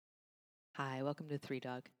Hi, welcome to Three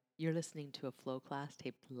Dog. You're listening to a flow class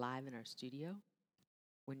taped live in our studio.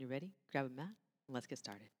 When you're ready, grab a mat and let's get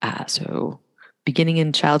started. So beginning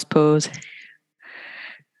in child's pose,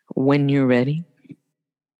 when you're ready.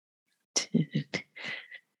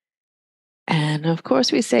 And of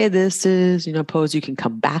course, we say this is, a pose you can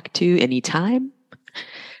come back to anytime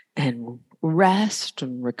and rest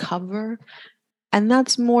and recover. And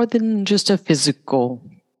that's more than just a physical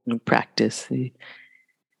practice.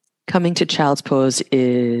 Coming to child's pose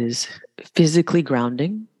is physically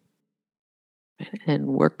grounding and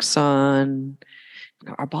works on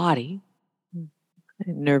our body,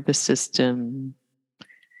 nervous system,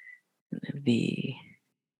 the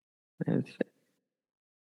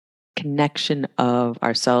connection of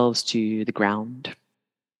ourselves to the ground,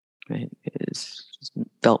 right, is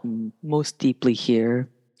felt most deeply here.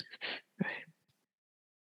 Right.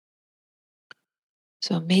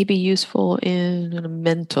 So it may be useful in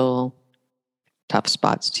mental tough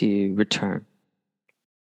spots to return.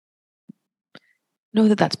 Know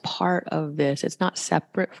that that's part of this. It's not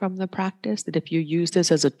separate from the practice, that if you use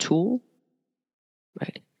this as a tool,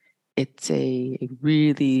 right, it's a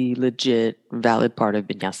really legit, valid part of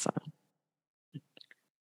vinyasa.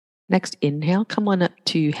 Next, inhale, come on up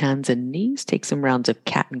to hands and knees. Take some rounds of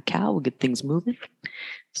cat and cow. We'll get things moving.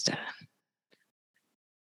 So,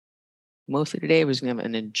 mostly today, we're just going to have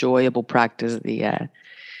an enjoyable practice, the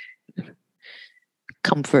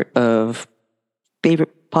comfort of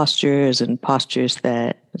favorite postures and postures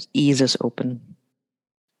that ease us open.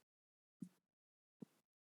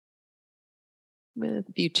 With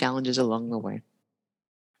a few challenges along the way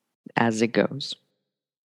as it goes.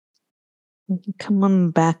 Come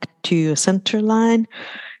on back to a center line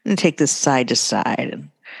and take this side to side.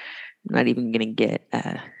 I'm not even going to get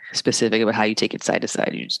specific about how you take it side to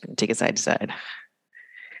side. You're just going to take it side to side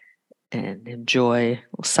and enjoy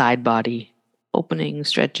side body opening,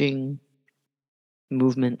 stretching,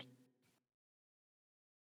 movement.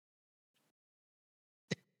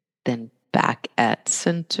 Then back at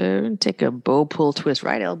center and take a bow pull twist.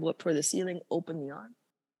 Right elbow up toward the ceiling, open the arm.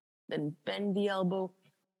 Then bend the elbow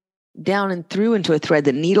down and through into a thread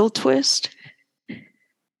the needle twist. And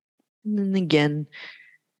then again,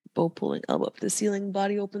 bow pulling elbow up to the ceiling,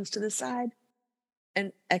 body opens to the side.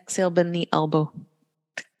 And exhale, bend the elbow,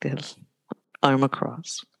 the arm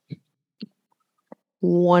across.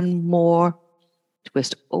 One more,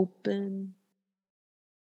 twist open.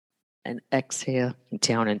 And exhale,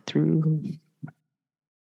 down and through.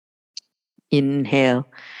 Inhale,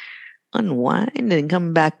 unwind, and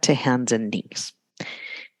come back to hands and knees.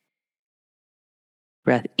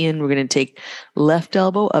 Breath in, we're going to take left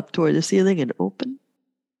elbow up toward the ceiling and open.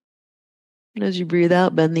 And as you breathe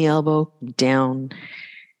out, bend the elbow down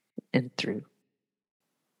and through.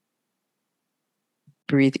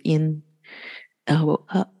 Breathe in, elbow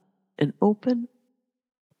up and open.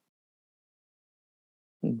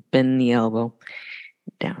 Bend the elbow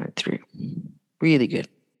down and through. Really good.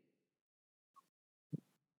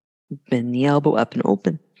 Bend the elbow up and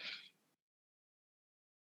open.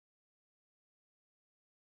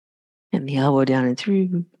 And the elbow down and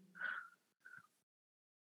through.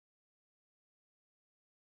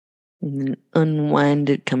 And then unwind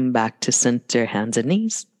it, come back to center, hands and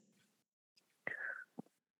knees.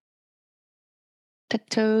 Tuck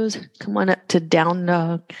toes, come on up to down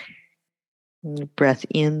dog. Breath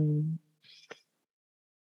in.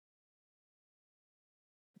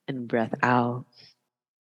 And breath out.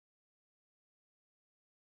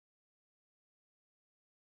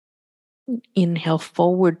 Inhale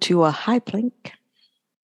forward to a high plank.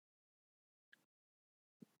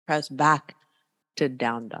 Press back to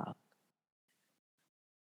down dog.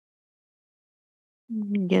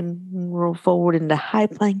 Again, roll forward into high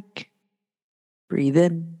plank. Breathe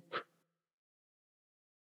in.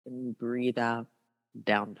 And breathe out,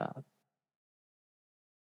 down dog.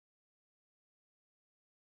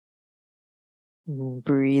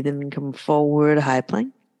 Breathe in, come forward, high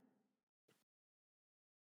plank.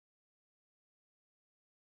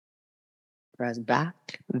 Press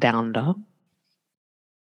back, down dog.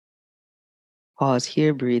 Pause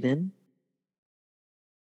here, breathe in.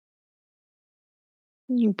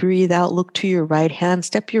 You breathe out, look to your right hand,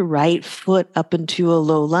 step your right foot up into a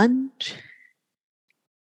low lunge.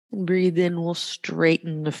 And breathe in, we'll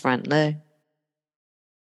straighten the front leg.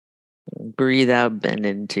 Breathe out, bend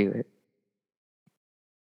into it.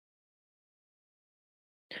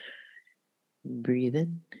 Breathe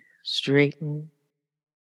in, straighten,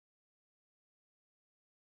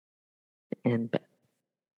 and bend.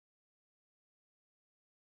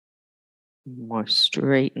 More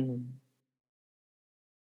straighten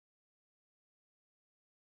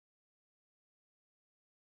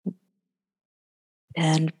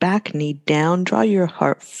And back knee down, draw your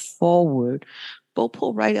heart forward. Both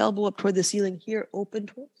pull right elbow up toward the ceiling here, open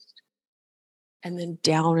twist. And then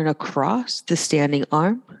down and across the standing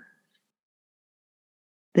arm.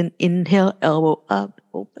 Then inhale, elbow up,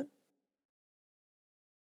 open.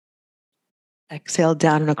 Exhale,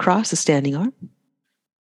 down and across the standing arm.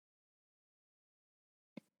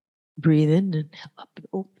 Breathe in, inhale, up and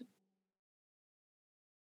open.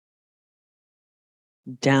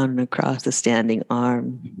 Down and across the standing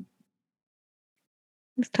arm.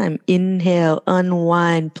 This time, inhale,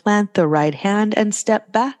 unwind, plant the right hand and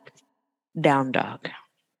step back. Down dog.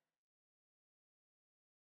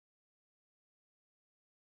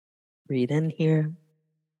 Breathe in here.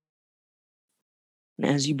 And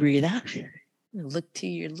as you breathe out, look to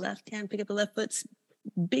your left hand, pick up the left foot,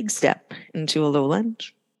 big step into a low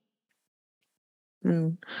lunge.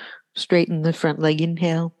 And straighten the front leg,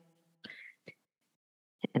 inhale.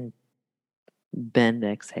 And bend,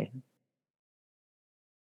 exhale.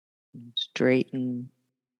 And straighten.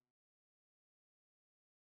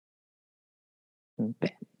 And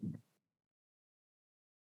bend.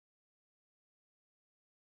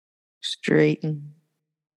 Straighten.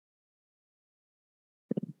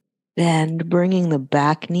 Bend, bringing the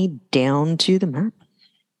back knee down to the mat.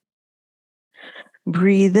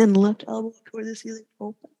 Breathe in, left elbow toward the ceiling,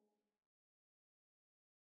 open.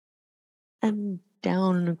 And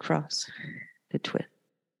down and across the twist.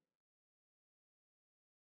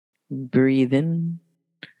 Breathe in.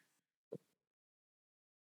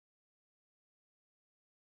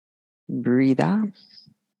 Breathe out.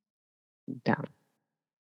 Down.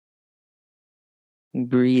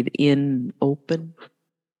 Breathe in, open.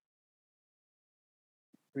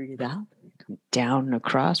 Breathe out. Come down and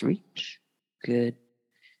across, reach. Good.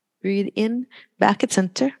 Breathe in, back at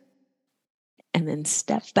center. And then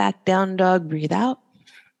step back, down dog, breathe out.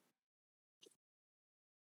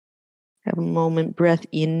 Have a moment, breath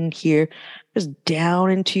in here, just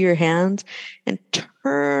down into your hands and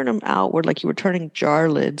turn them outward like you were turning jar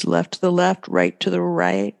lids, left to the left, right to the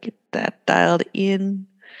right. Get that dialed in.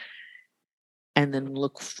 And then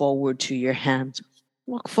look forward to your hands.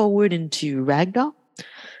 Walk forward into ragdoll.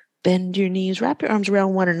 Bend your knees, wrap your arms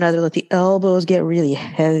around one another. Let the elbows get really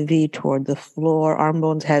heavy toward the floor, arm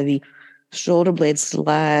bones heavy, shoulder blades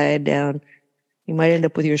slide down. You might end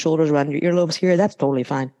up with your shoulders around your earlobes here. That's totally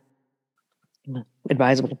fine.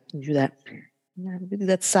 Advisable to do that. Do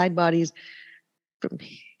that side bodies from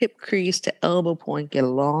hip crease to elbow point. Get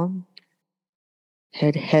long,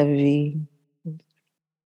 head heavy, a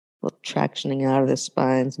little tractioning out of the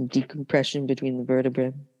spine, some decompression between the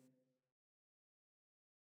vertebrae.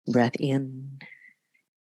 Breath in.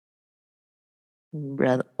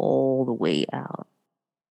 Breath all the way out.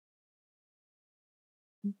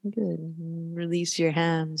 Good. Release your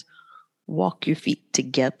hands. Walk your feet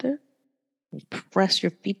together. Press your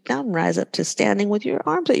feet down. Rise up to standing with your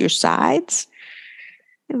arms at your sides.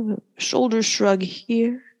 Shoulder shrug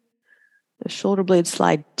here. The shoulder blades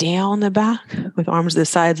slide down the back with arms to the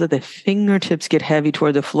sides. Let the fingertips get heavy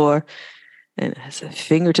toward the floor. And as the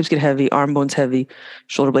fingertips get heavy, arm bones heavy,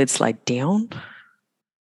 shoulder blades slide down.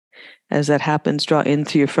 As that happens, draw in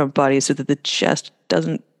through your front body so that the chest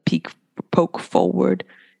doesn't poke forward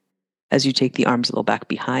as you take the arms a little back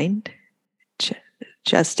behind.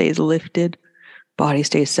 Chest stays lifted, body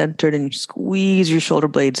stays centered, and you squeeze your shoulder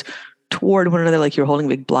blades toward one another like you're holding a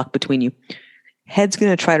big block between you. Head's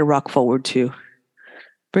going to try to rock forward too.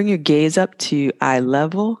 Bring your gaze up to eye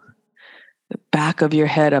level, the back of your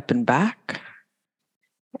head up and back,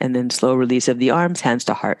 and then slow release of the arms, hands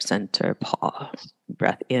to heart center, pause,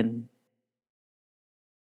 breath in,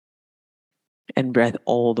 and breath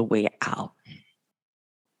all the way out.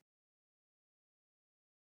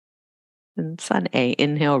 And Sun A,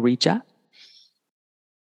 inhale, reach up.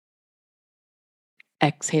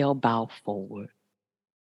 Exhale, bow forward.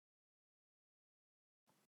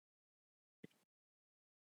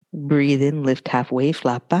 Breathe in, lift halfway,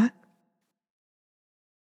 flat back.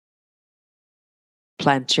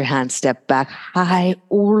 Plant your hands, step back, high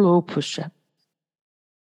or low push-up.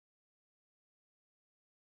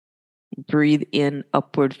 Breathe in,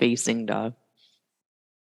 upward facing dog.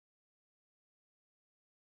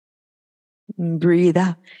 Breathe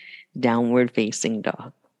out, downward facing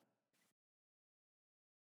dog.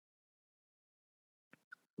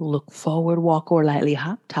 Look forward, walk or lightly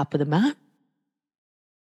hop, top of the mat.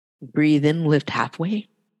 Breathe in, lift halfway.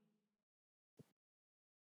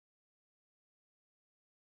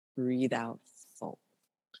 Breathe out, fold.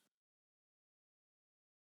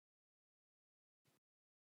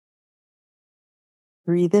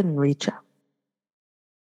 Breathe in, reach up.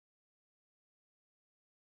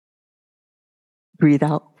 Breathe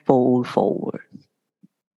out, fold forward.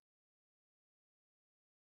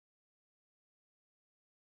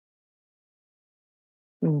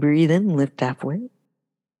 Breathe in, lift halfway.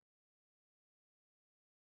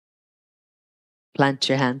 Plant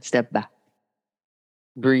your hand, step back.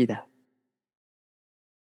 Breathe out.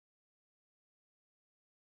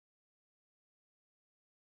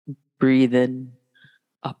 Breathe in,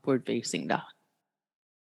 upward facing dog.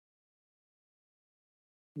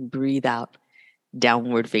 Breathe out,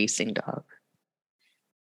 downward facing dog.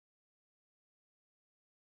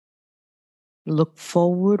 Look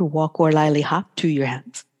forward, walk or lightly hop to your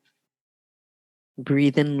hands.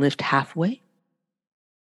 Breathe in, lift halfway.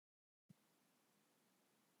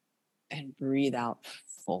 And breathe out,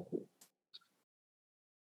 fold.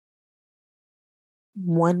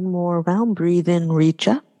 One more round. Breathe in, reach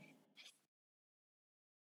up.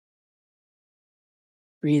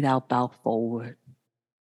 Breathe out, bow forward.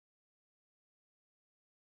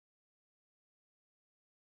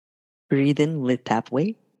 Breathe in, lift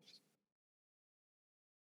halfway.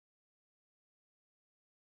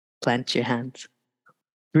 Plant your hands.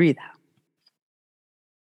 Breathe out.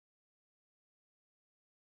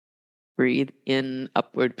 Breathe in,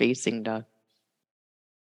 upward facing dog.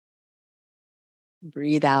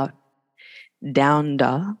 Breathe out, down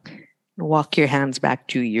dog. Walk your hands back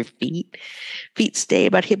to your feet. Feet stay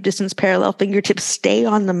about hip distance parallel. Fingertips stay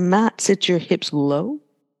on the mat. Sit your hips low.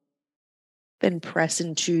 Then press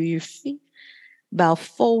into your feet. Bow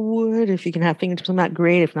forward. If you can have fingertips on the mat,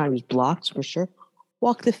 great. If not, use blocks for sure.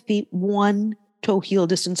 Walk the feet one toe heel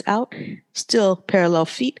distance out. Still parallel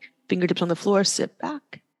feet. Fingertips on the floor. Sit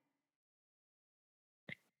back.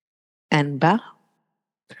 And bow.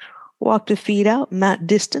 Walk the feet out, mat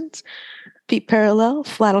distance. Feet parallel,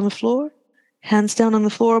 flat on the floor. Hands down on the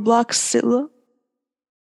floor, blocks, sit low.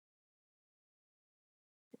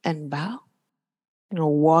 And bow.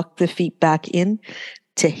 Walk the feet back in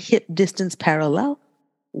to hip distance parallel.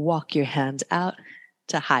 Walk your hands out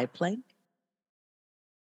to high plank.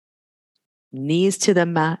 Knees to the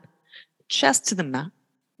mat, chest to the mat.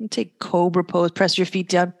 And take cobra pose, press your feet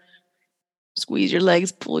down. Squeeze your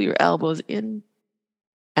legs, pull your elbows in.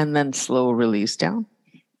 And then slow release down.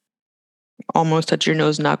 Almost touch your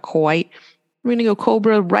nose, not quite. We're going to go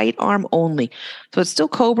cobra, right arm only. So it's still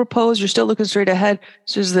cobra pose. You're still looking straight ahead.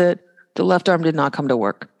 It's just that the left arm did not come to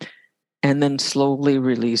work. And then slowly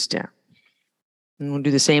release down. And we'll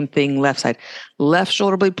do the same thing left side. Left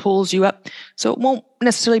shoulder blade pulls you up. So it won't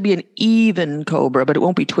necessarily be an even cobra, but it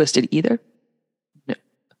won't be twisted either. No.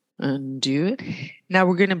 Undo it. Now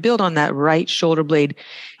we're going to build on that. Right shoulder blade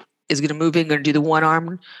is going to move in, going to do the one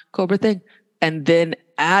arm cobra thing. And then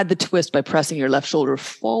add the twist by pressing your left shoulder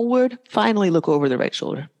forward. Finally, look over the right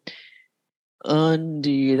shoulder.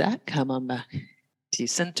 Undo that. Come on back to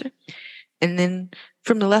center. And then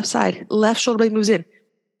from the left side, left shoulder blade moves in.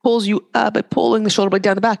 Pulls you up by pulling the shoulder blade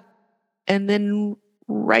down the back. And then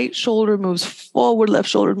right shoulder moves forward, left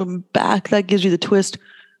shoulder moving back. That gives you the twist.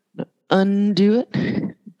 Undo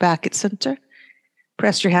it. Back at center.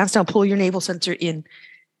 Press your hands down. Pull your navel center in.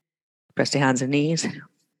 Press the hands and knees.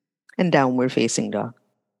 And downward facing dog.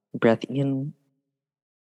 Breath in.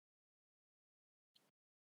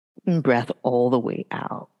 And breath all the way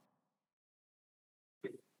out.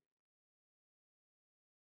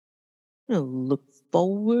 Look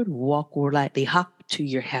forward, walk or lightly hop to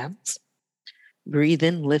your hands. Breathe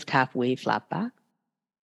in, lift halfway, flat back.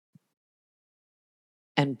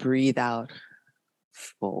 And breathe out,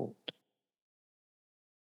 fold.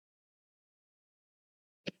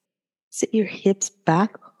 Sit your hips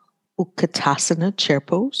back, Utkatasana, chair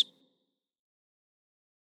pose.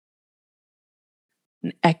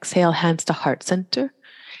 And exhale, hands to heart center.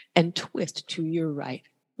 And twist to your right.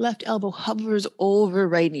 Left elbow hovers over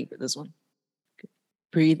right knee for this one.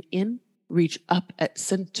 Breathe in, reach up at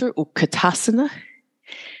center, Utkatasana.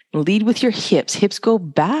 Lead with your hips. Hips go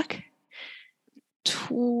back.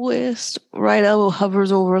 Twist. Right elbow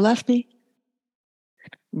hovers over left knee.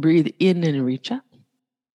 Breathe in and reach up.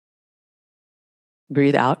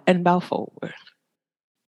 Breathe out and bow forward.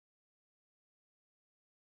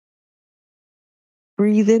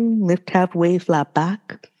 Breathe in, lift halfway, flat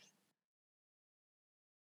back.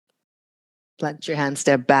 Plant your hands,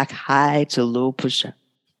 step back high to low push-up.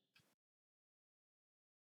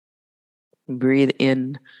 Breathe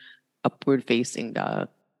in, upward facing dog.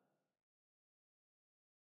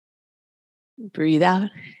 Breathe out,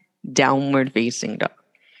 downward facing dog.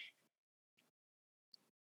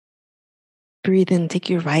 Breathe in, take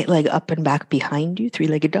your right leg up and back behind you,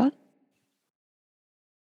 three-legged dog.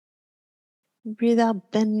 Breathe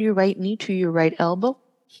out, bend your right knee to your right elbow.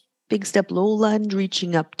 Big step, low lunge,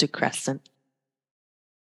 reaching up to crescent.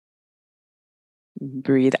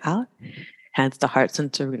 Breathe out. Hands to heart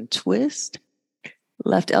center and twist.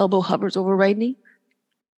 Left elbow hovers over right knee.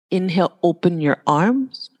 Inhale, open your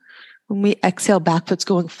arms. When we exhale, back foot's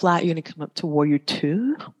going flat. You're going to come up to warrior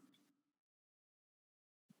two.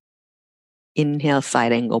 Inhale,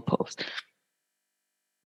 side angle pose.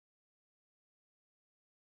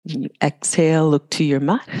 You exhale, look to your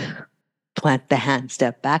mat. Plant the hand,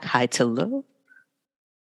 step back, high to low.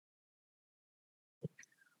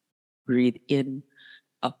 Breathe in,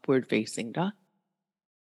 upward facing dog.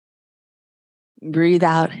 Breathe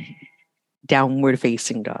out, downward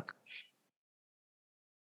facing dog.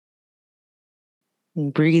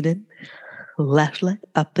 Breathe in, left leg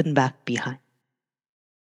up and back behind.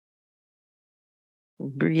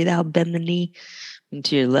 Breathe out, bend the knee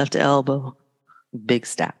into your left elbow. Big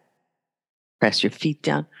step. Press your feet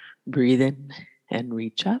down. Breathe in and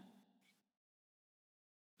reach up.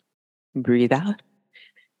 Breathe out.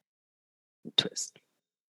 Twist.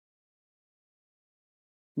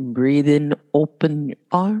 Breathe in, open your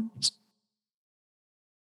arms.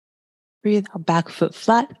 Breathe out, back foot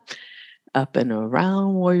flat. Up and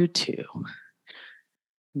around, warrior two.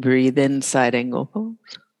 Breathe in, side angle pose.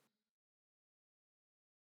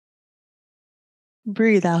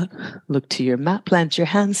 Breathe out, look to your mat, plant your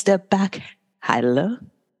hands, step back, high low.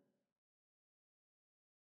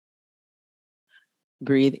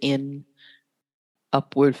 Breathe in,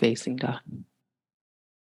 upward facing dog.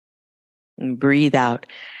 And breathe out,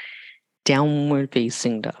 downward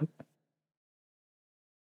facing dog.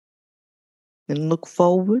 And look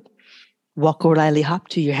forward, walk or lightly hop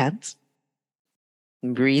to your hands.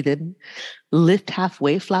 And breathe in, lift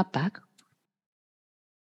halfway, flat back.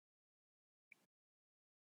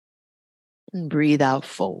 And breathe out,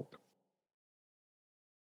 fold.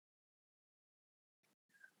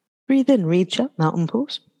 Breathe in, reach up, mountain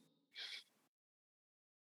pose.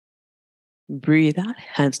 Breathe out,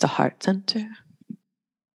 hands to heart center.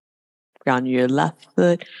 Ground your left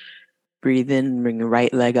foot. Breathe in, bring your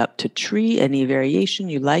right leg up to tree. Any variation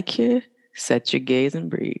you like here, set your gaze and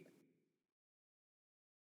breathe.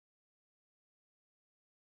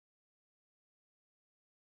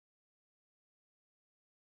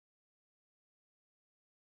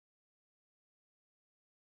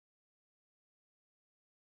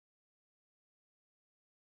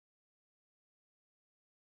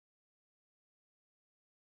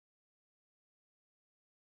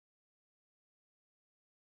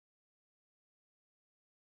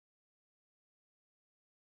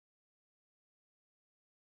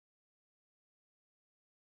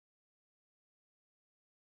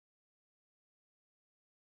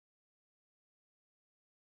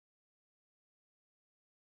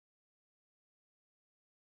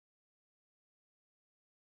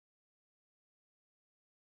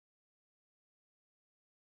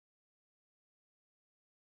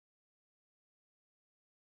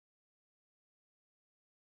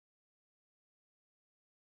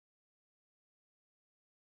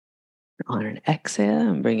 On an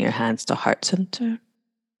exhale, and bring your hands to heart center.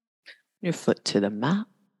 Your foot to the mat.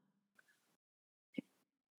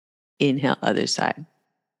 Inhale, other side.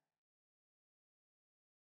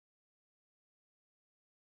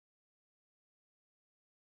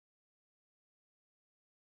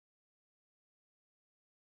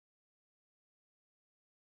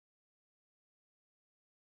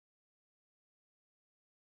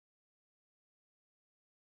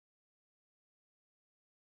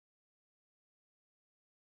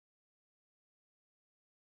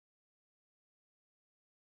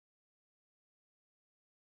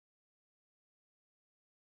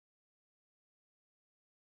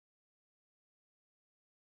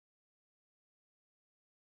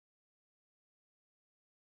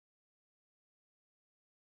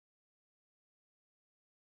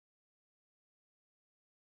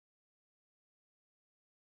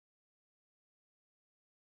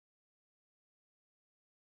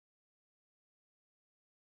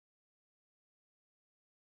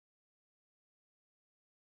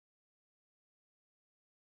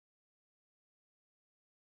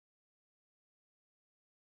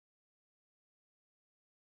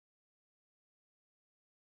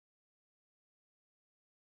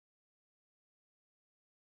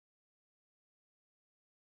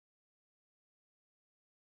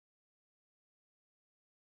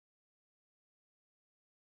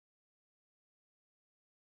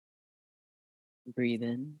 Breathe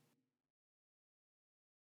in.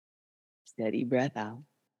 Steady breath out.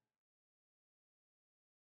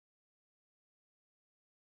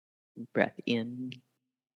 Breath in.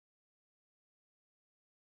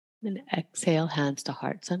 Then exhale, hands to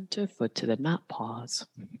heart center, foot to the mat, pause.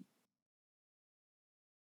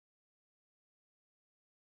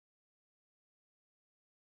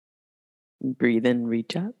 Breathe in,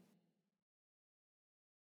 reach up.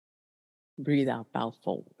 Breathe out, bow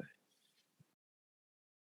forward.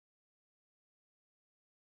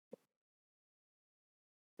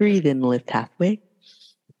 Breathe in, lift halfway.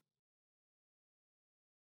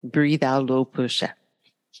 Breathe out, low push up.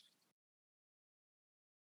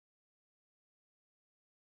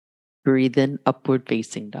 Breathe in, upward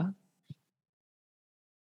facing dog.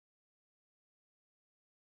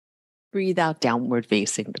 Breathe out, downward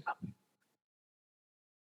facing dog.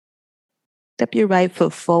 Step your right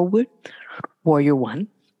foot forward, warrior one.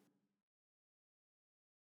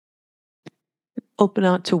 Open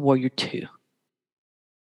out to warrior two.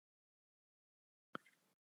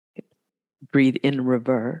 Breathe in,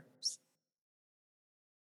 reverse.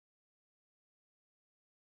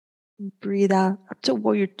 Breathe out up to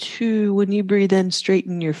warrior two. When you breathe in,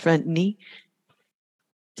 straighten your front knee.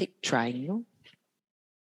 Take triangle.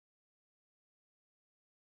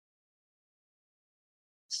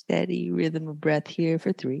 Steady rhythm of breath here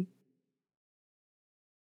for 3.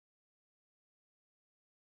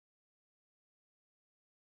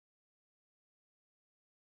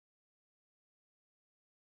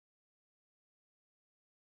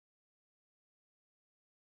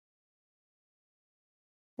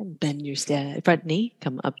 And bend your front knee.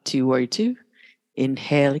 Come up to warrior two.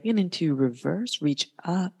 Inhale again into reverse. Reach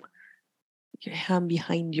up. Your hand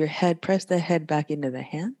behind your head. Press the head back into the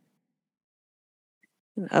hand.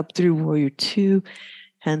 And up through warrior two.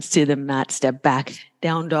 Hands to the mat. Step back.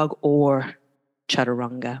 Down dog or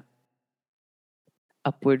chaturanga.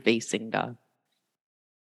 Upward facing dog.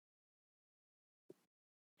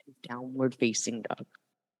 Downward facing dog.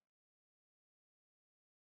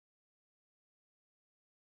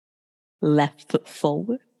 Left foot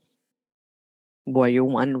forward. Warrior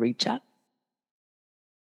one, reach up.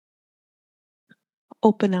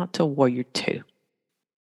 Open out to warrior two.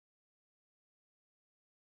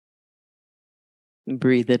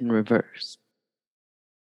 Breathe in reverse.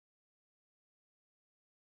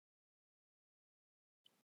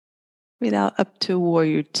 Breathe out up to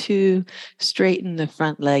warrior two. Straighten the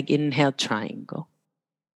front leg. Inhale, triangle.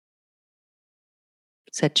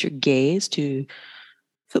 Set your gaze to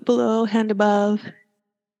foot below, hand above.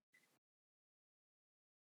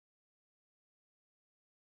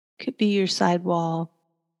 Could be your side wall.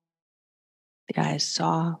 The eyes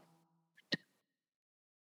soft.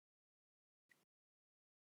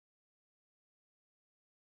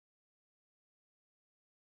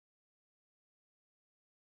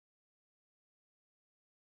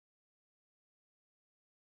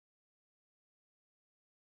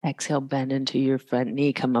 Exhale, bend into your front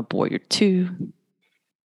knee. Come up, warrior two.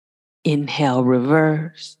 Inhale,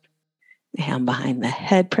 reverse. Hand behind the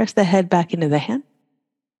head. Press the head back into the hand.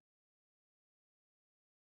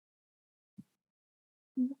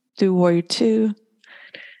 Do warrior two.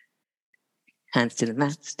 Hands to the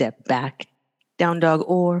mat. Step back. Down dog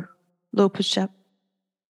or low push up.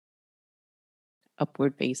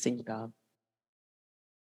 Upward facing dog.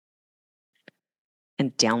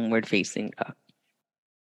 And downward facing dog.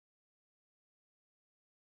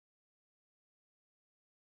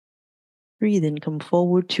 Breathe in, come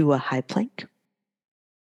forward to a high plank.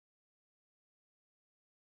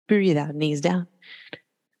 Breathe out, knees down,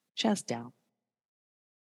 chest down.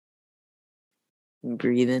 And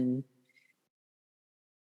breathe in,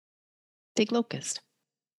 take locust.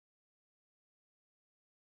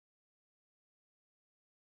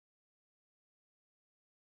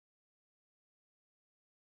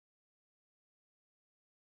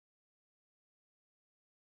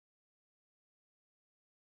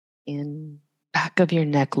 In back of your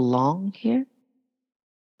neck long here.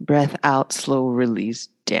 Breath out, slow release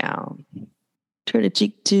down. Turn a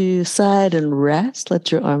cheek to side and rest.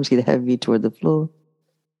 Let your arms get heavy toward the floor.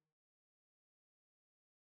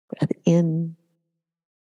 Breath in.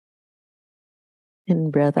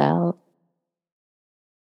 And breath out.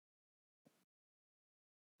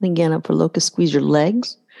 Again, up for locust, squeeze your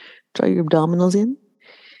legs. Draw your abdominals in.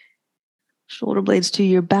 Shoulder blades to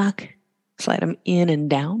your back. Slide them in and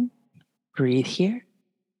down. Breathe here.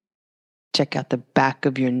 Check out the back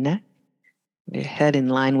of your neck. Your head in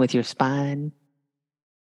line with your spine.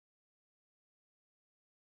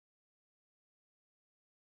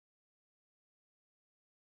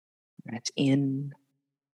 Breath in.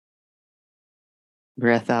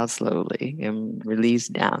 Breath out slowly and release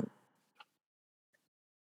down.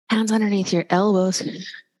 Hands underneath your elbows.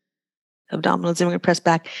 Abdominals in. We're going to press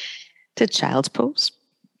back to child's pose.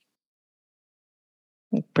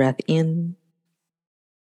 Breath in.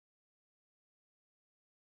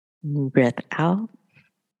 Breath out.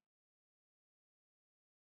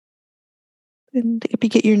 And if you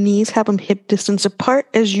get your knees, have them hip distance apart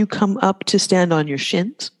as you come up to stand on your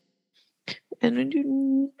shins. And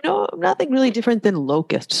no, nothing really different than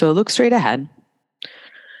locust. So look straight ahead.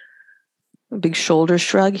 A big shoulder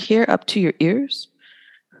shrug here up to your ears.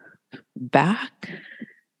 Back.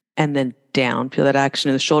 And then down. Feel that action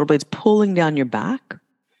of the shoulder blades pulling down your back.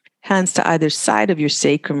 Hands to either side of your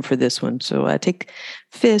sacrum for this one. So take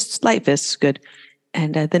fists, light fists, good.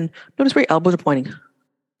 And then notice where your elbows are pointing.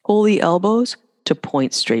 Pull the elbows to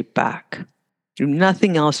point straight back. Do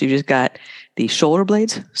nothing else. You just got the shoulder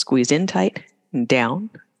blades squeezed in tight and down,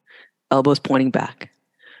 elbows pointing back.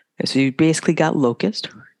 Okay, so you basically got locust.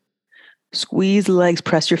 Squeeze the legs,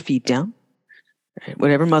 press your feet down. Right,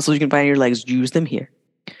 whatever muscles you can find in your legs, use them here.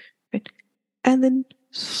 Right. And then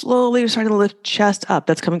slowly you're starting to lift chest up.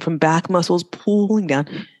 That's coming from back muscles pulling down.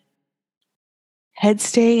 Head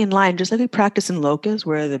stay in line, just like we practice in locust,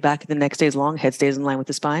 where the back of the neck stays long, head stays in line with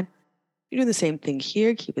the spine. You're doing the same thing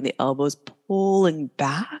here, keeping the elbows pulling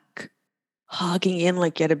back, hugging in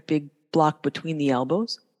like you had a big block between the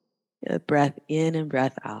elbows. Breath in and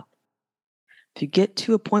breath out. If you get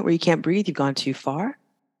to a point where you can't breathe, you've gone too far.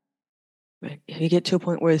 Right? If you get to a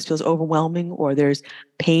point where this feels overwhelming or there's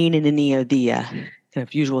pain in any of the kind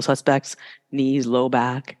of usual suspects, knees, low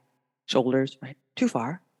back, shoulders, right? Too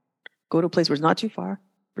far. Go to a place where it's not too far.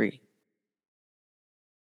 Breathe.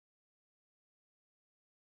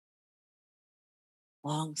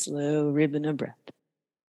 Long, slow ribbon of breath.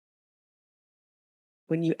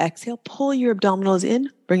 When you exhale, pull your abdominals in,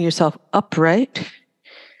 bring yourself upright,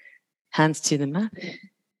 hands to the mat,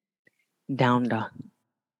 down dog.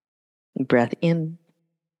 Breath in.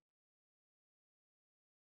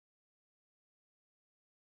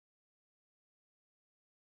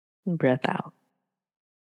 Breath out.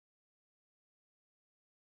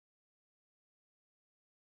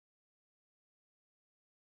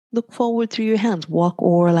 Look forward through your hands. Walk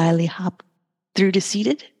or lightly hop through to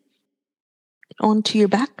seated. Onto your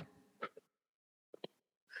back.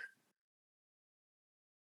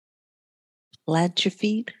 Plant your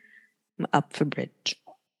feet. Up for bridge.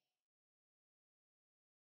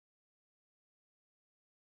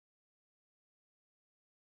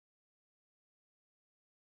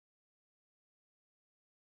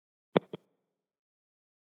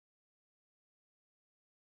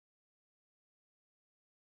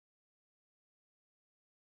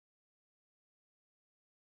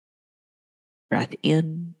 Breath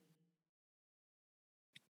in.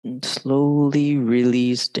 And slowly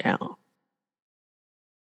release down.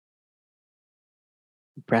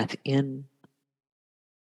 Breath in.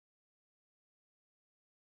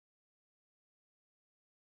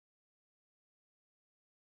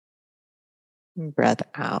 Breath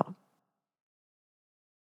out.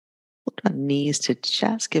 Hold on knees to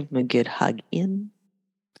chest. Give them a good hug in.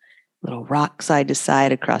 Little rock side to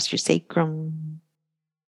side across your sacrum.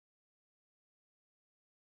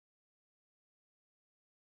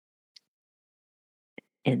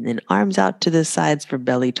 And then arms out to the sides for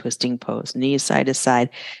belly twisting pose. Knees side to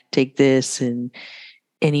side. Take this in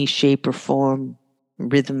any shape or form,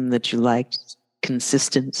 rhythm that you like.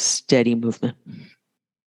 Consistent, steady movement.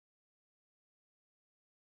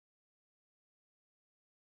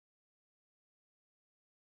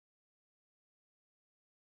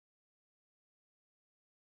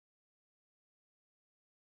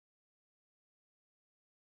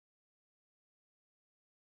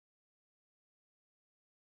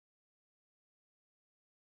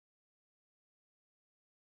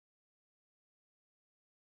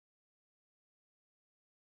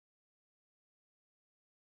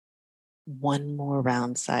 One more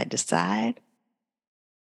round side to side.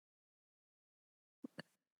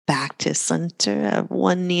 Back to center. Have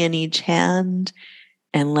one knee in each hand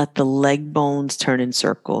and let the leg bones turn in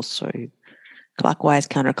circles. So clockwise,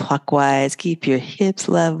 counterclockwise. Keep your hips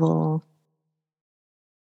level.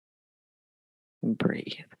 And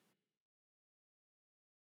breathe.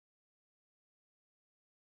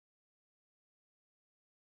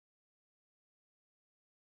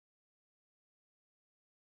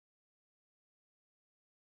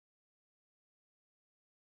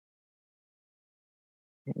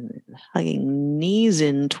 And hugging knees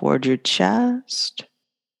in toward your chest.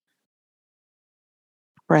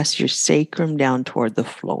 Press your sacrum down toward the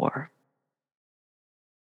floor.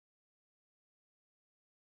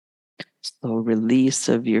 Slow release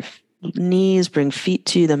of your knees. Bring feet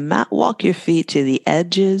to the mat. Walk your feet to the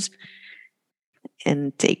edges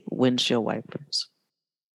and take windshield wipers.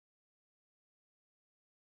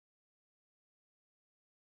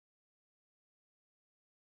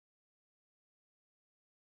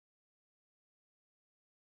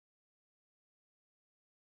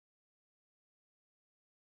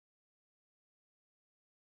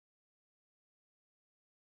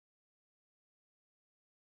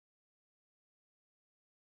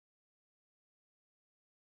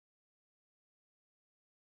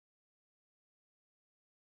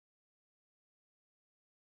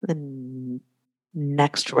 then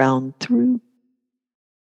next round through,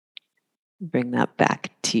 bring that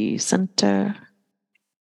back to center.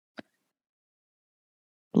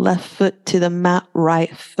 Left foot to the mat,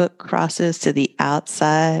 right foot crosses to the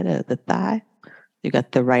outside of the thigh. You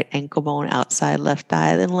got the right ankle bone outside left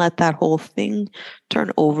thigh. Then let that whole thing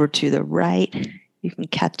turn over to the right. You can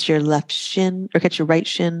catch your left shin or catch your right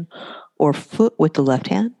shin or foot with the left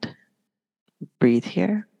hand. Breathe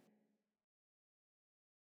here.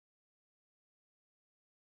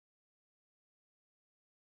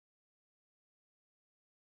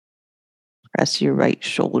 Press your right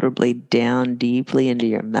shoulder blade down deeply into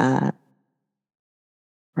your mat.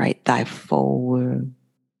 Right thigh forward.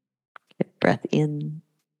 Get breath in.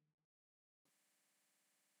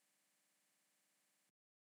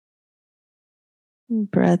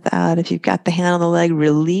 Breath out. If you've got the hand on the leg,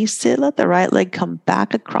 release it. Let the right leg come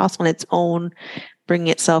back across on its own, bring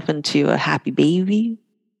itself into a happy baby.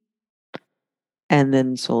 And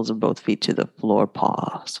then soles of both feet to the floor,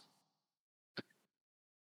 pause.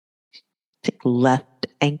 Take left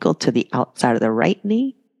ankle to the outside of the right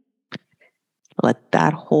knee. Let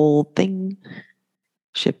that whole thing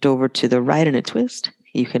shift over to the right in a twist.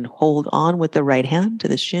 You can hold on with the right hand to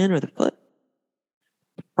the shin or the foot.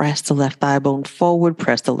 Press the left thigh bone forward.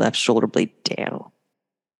 Press the left shoulder blade down.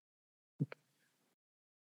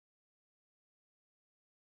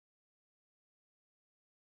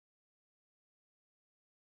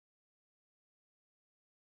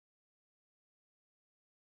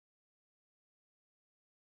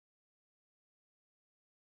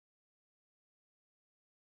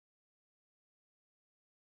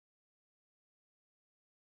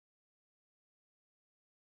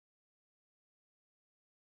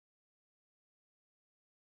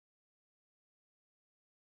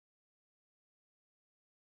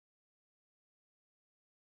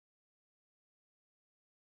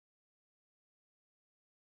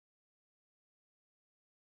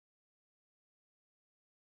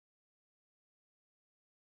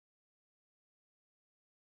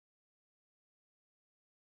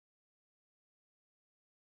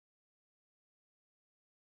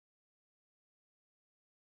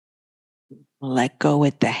 Let go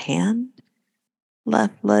with the hand.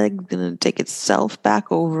 Left leg gonna take itself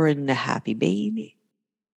back over into happy baby.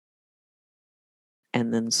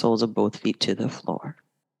 And then soles of both feet to the floor.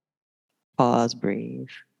 Pause, breathe.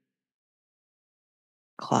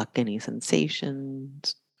 Clock any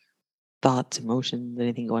sensations, thoughts, emotions,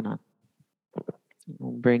 anything going on.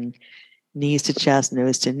 We'll bring knees to chest,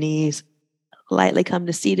 nose to knees. Lightly come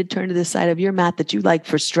to seated. Turn to the side of your mat that you like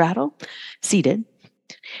for straddle. Seated.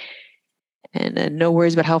 And no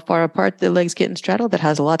worries about how far apart the legs get in straddle. That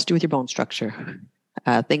has a lot to do with your bone structure.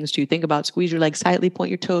 Things to think about: squeeze your legs tightly, point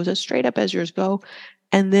your toes as straight up as yours go.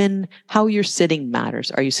 And then how you're sitting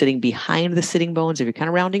matters. Are you sitting behind the sitting bones? If you're kind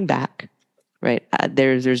of rounding back, right?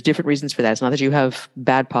 There's different reasons for that. It's not that you have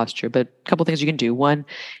bad posture, but a couple things you can do. One,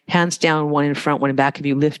 hands down, one in front, one in back. If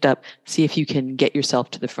you lift up, see if you can get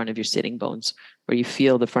yourself to the front of your sitting bones, where you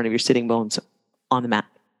feel the front of your sitting bones on the mat.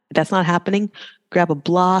 If that's not happening, grab a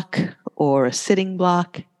block or a sitting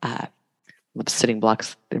block. Sitting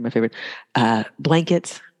blocks, they're my favorite.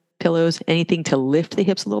 Blankets, pillows, anything to lift the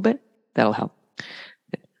hips a little bit. That'll help.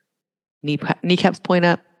 Kneecaps point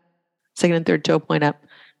up, second and third toe point up.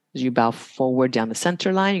 As you bow forward down the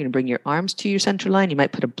center line, you're going to bring your arms to your center line. You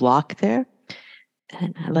might put a block there.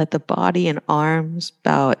 And let the body and arms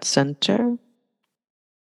bow at center.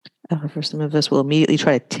 For some of us, we'll immediately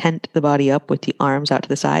try to tent the body up with the arms out to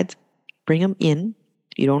the sides. Bring them in.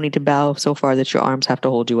 You don't need to bow so far that your arms have to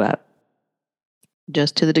hold you up.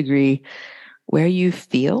 Just to the degree where you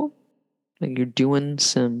feel like you're doing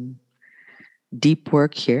some deep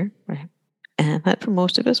work here, right? And that for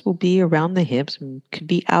most of us will be around the hips, and could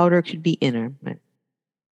be outer, could be inner, right?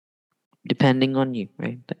 Depending on you,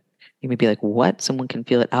 right? You may be like, what? Someone can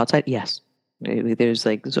feel it outside? Yes. There's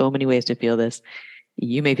like so many ways to feel this.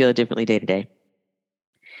 You may feel it differently day to day.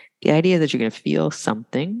 The idea is that you're going to feel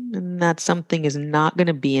something, and that something is not going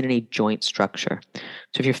to be in any joint structure.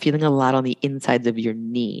 So if you're feeling a lot on the insides of your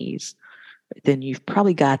knees, then you've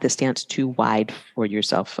probably got the stance too wide for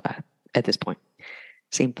yourself at this point.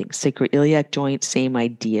 Same thing, sacroiliac joint, same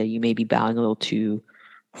idea. You may be bowing a little too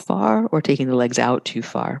far or taking the legs out too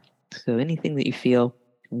far. So anything that you feel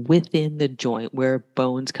within the joint where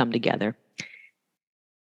bones come together,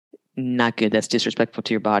 not good. That's disrespectful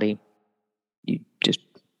to your body. You just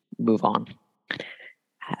move on.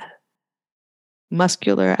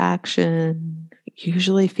 Muscular action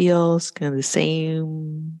usually feels kind of the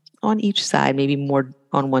same on each side, maybe more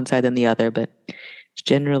on one side than the other, but it's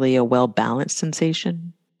generally a well-balanced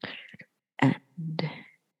sensation. And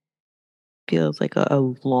feels like a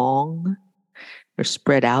long or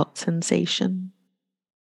spread out sensation.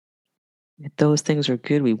 If those things are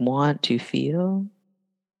good, we want to feel.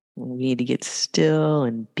 We need to get still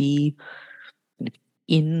and be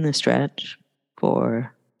in the stretch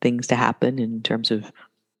for things to happen in terms of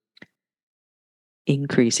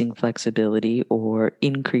increasing flexibility or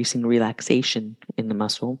increasing relaxation in the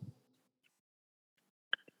muscle.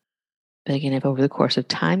 But again, if over the course of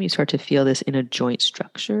time you start to feel this in a joint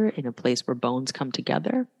structure, in a place where bones come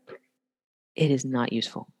together, it is not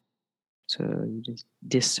useful. So you just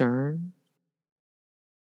discern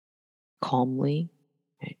calmly,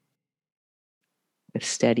 right, with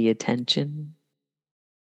steady attention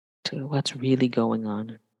to what's really going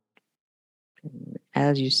on. And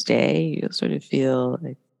as you stay, you'll sort of feel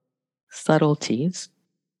like subtleties.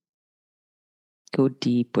 Go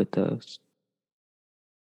deep with those.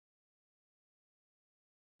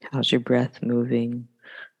 How's your breath moving?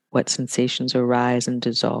 What sensations arise and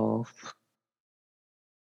dissolve?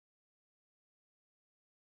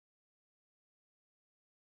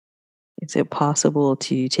 Is it possible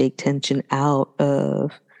to take tension out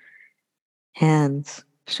of hands,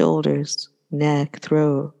 shoulders, neck,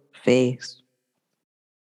 throat, face,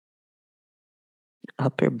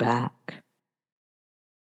 upper back,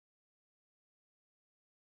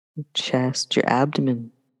 chest, your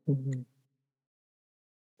abdomen, your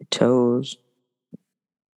toes?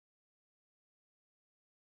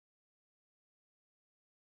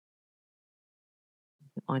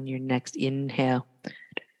 On your next inhale,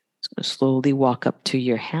 just going to slowly walk up to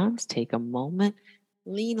your hands. Take a moment,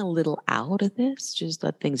 lean a little out of this, just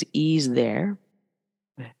let things ease there.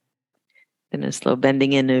 Then a slow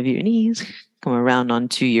bending in of your knees, come around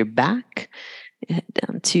onto your back, head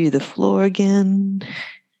down to the floor again.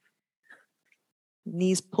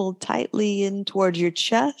 Knees pulled tightly in towards your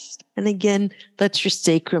chest. And again, let your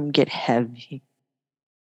sacrum get heavy.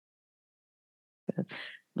 A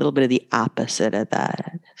little bit of the opposite of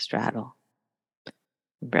that straddle.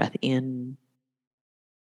 Breath in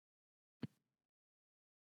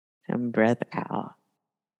and breath out.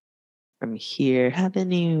 From here, have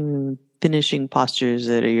any finishing postures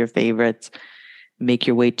that are your favorites. Make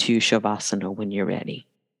your way to Shavasana when you're ready.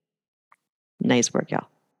 Nice workout.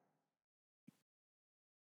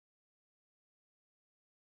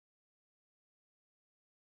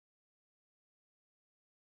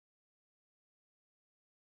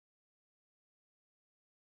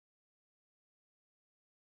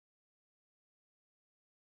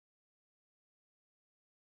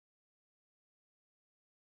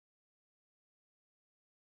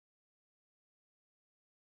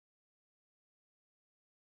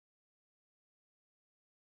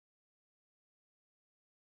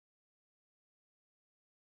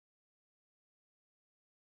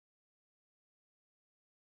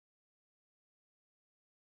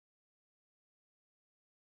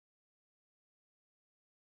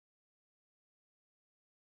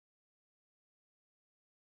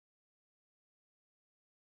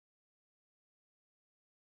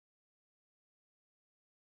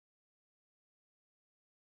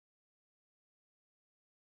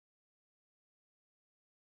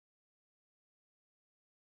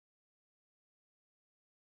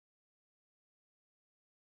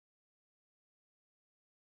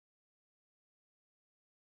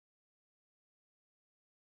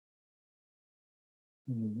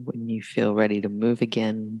 When you feel ready to move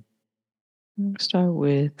again, start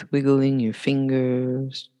with wiggling your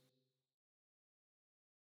fingers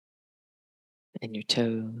and your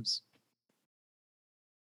toes.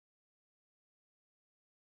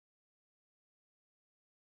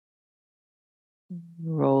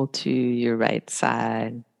 Roll to your right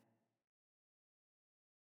side.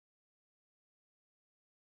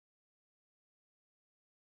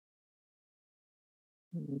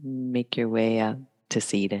 Make your way up to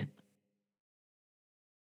seated.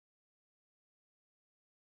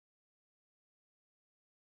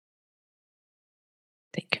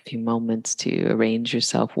 Take a few moments to arrange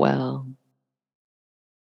yourself well.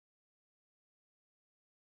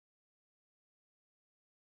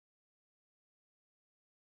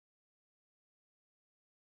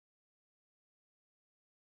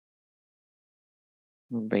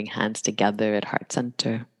 And bring hands together at heart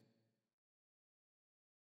center.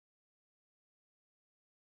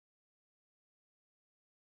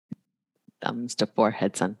 Thumbs to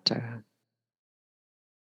forehead center.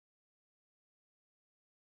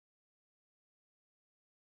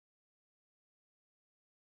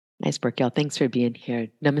 Nice work, y'all. Thanks for being here.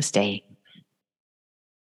 Namaste.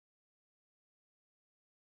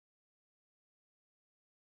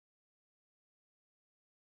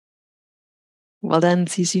 Well done.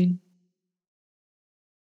 See you soon.